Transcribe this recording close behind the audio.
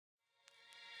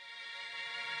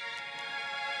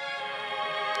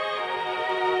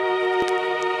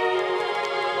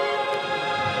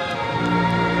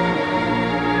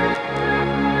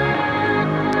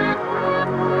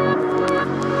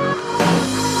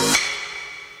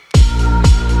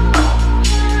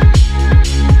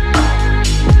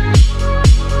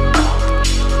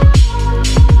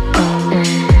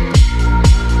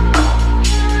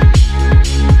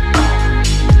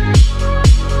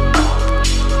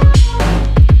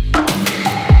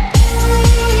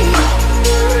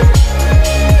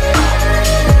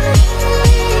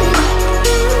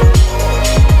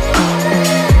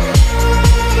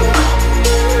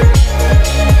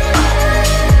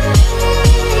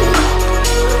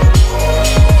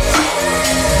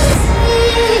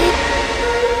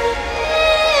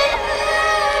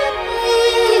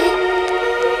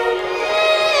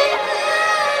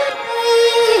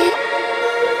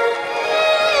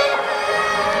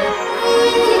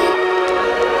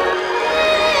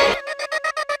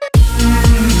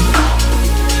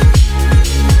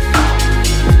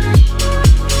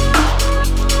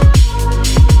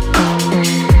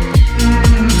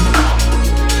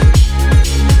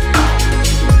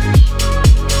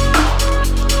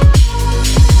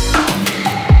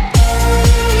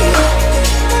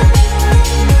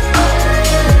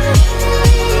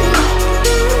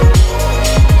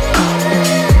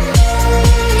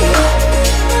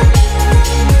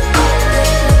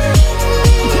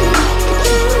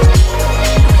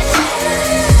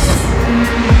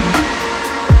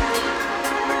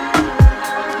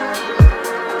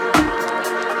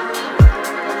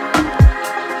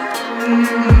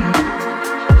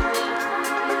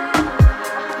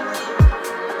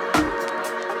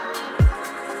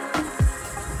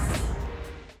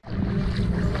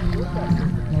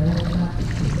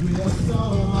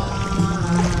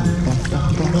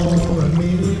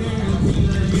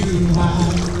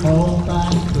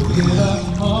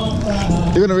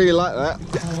gonna really like that.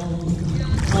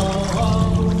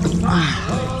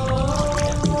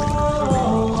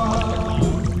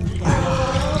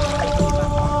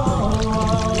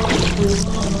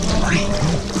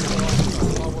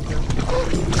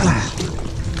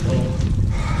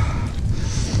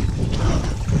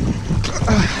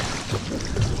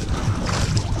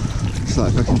 It's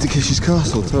like back into Kish's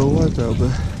castle, total wipeout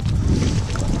there.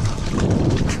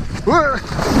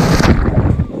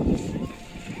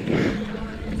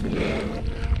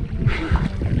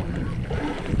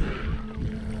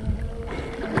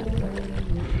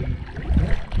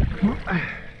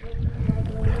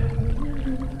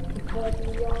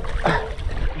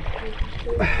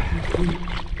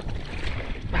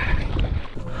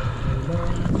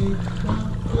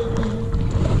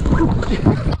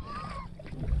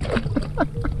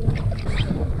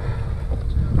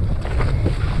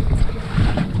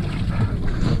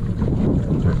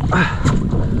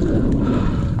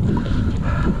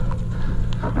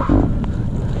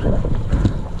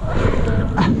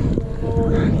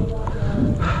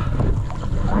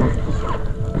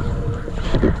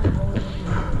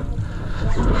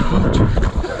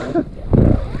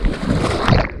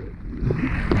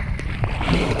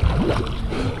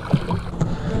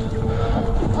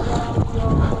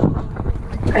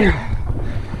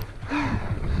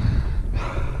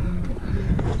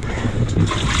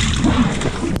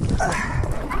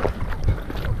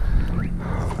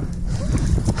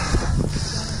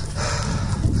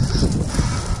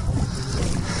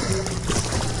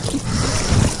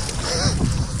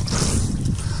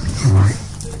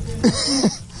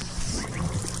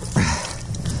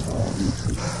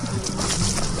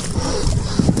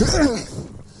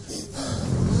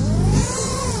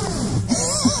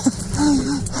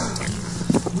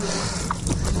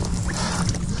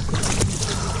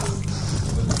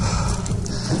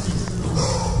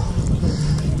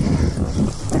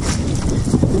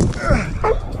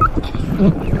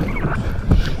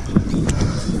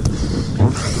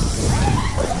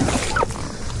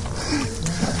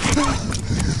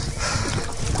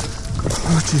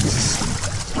 Oh Jesus.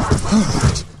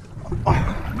 Oh.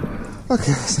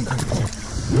 Okay, that's incredible.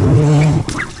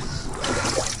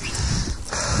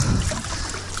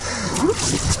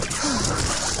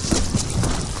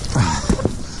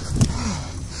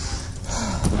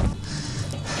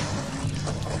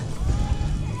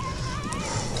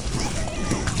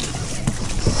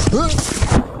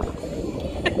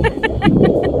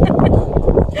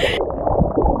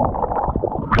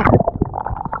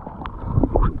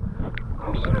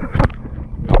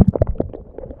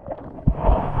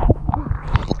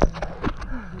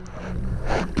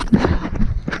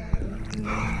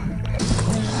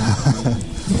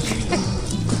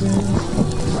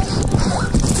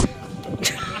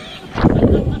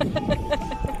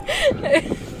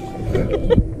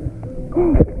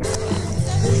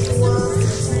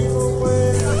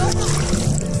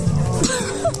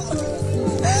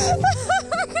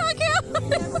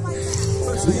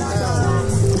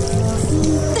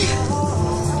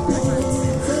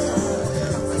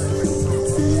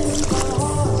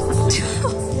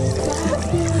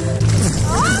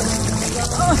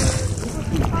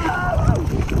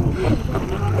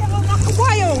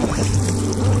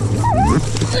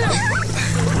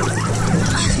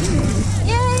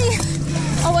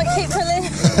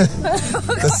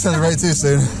 Let's celebrate too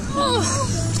soon.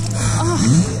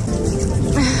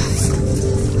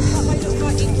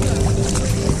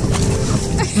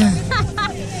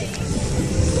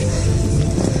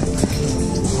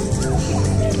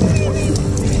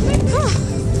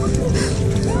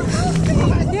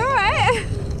 You alright?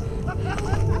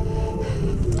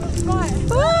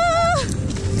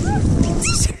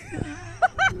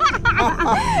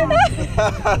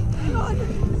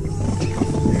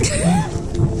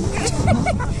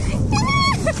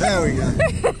 There we go.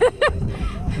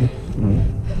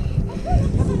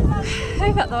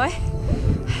 Move out the way.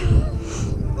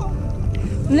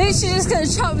 I'm literally just going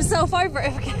to chop myself over it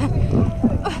if I can.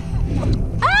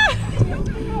 Ah!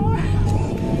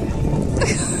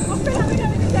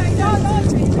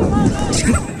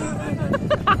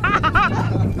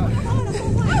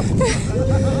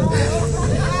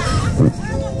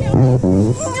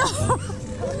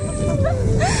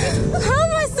 How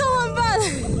am I so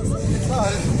unbalanced?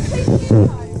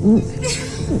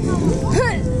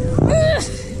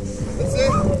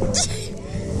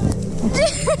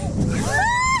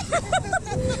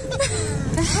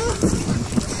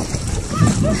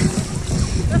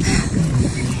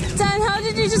 Dan, how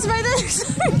did you just make that?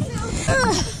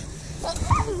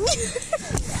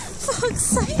 Fuck's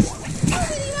sake.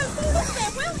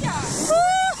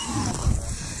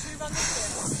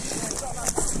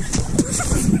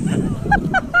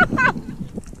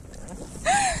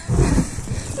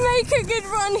 Take a good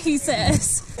run, he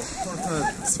says.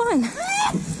 It's fine.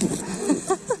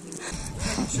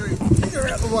 Get her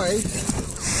out of the way.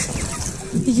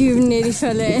 You nearly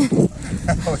fell in.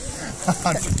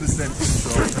 100%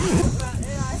 sure.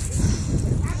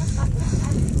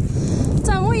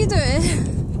 Dan, what are you doing?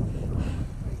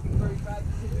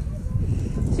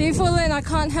 If you fall in, I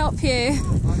can't help you.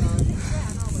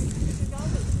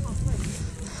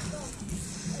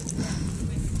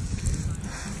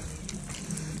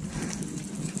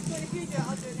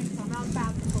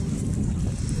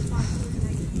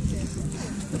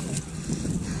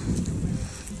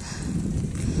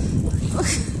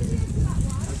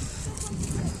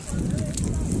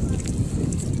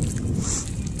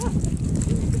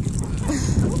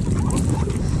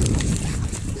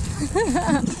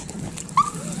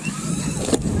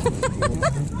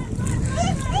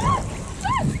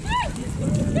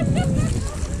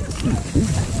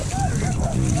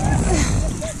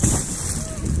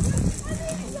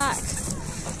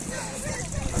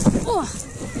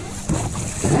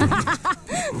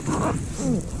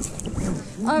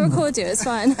 I'll record you, it's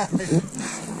fine.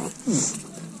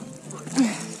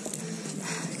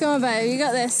 Come on, babe, you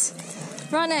got this.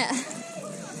 Run it.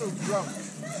 I'm drunk.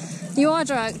 You are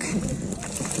drunk.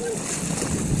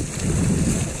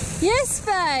 Yes,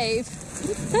 babe.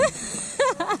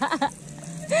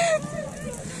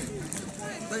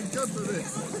 Thank God for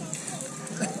this.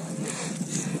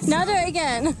 Now do it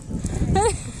again.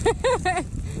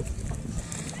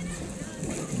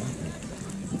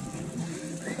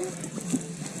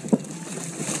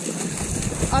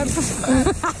 I prefer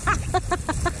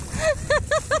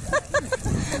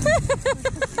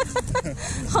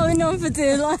holding on for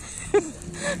dear life.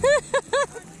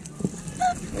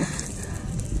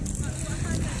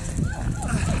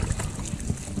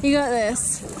 You got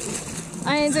this.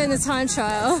 I ain't doing the time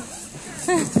trial.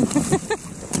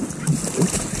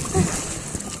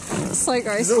 So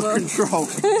graceful. It's all control.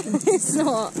 It's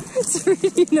not. It's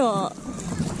really not.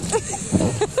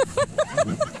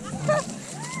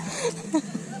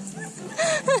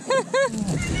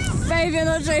 Babe, you're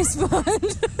not James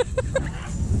Bond.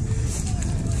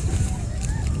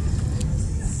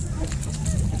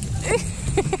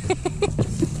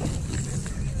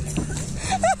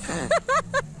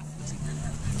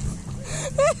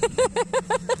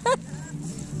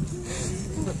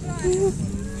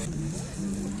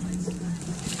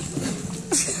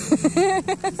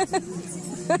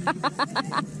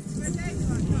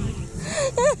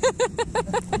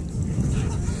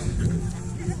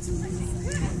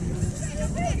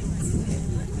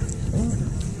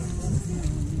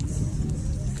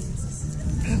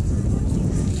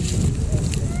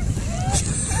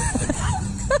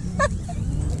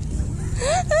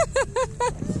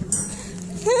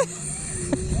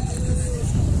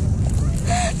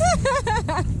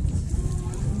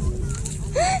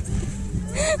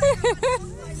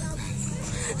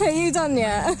 Are you done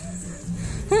yet?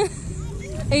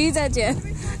 Are you dead yet?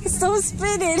 Stop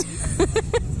spinning!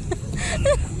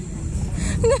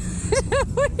 No,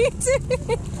 what are you doing?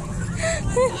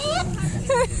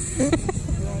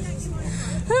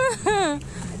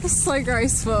 It's so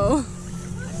graceful.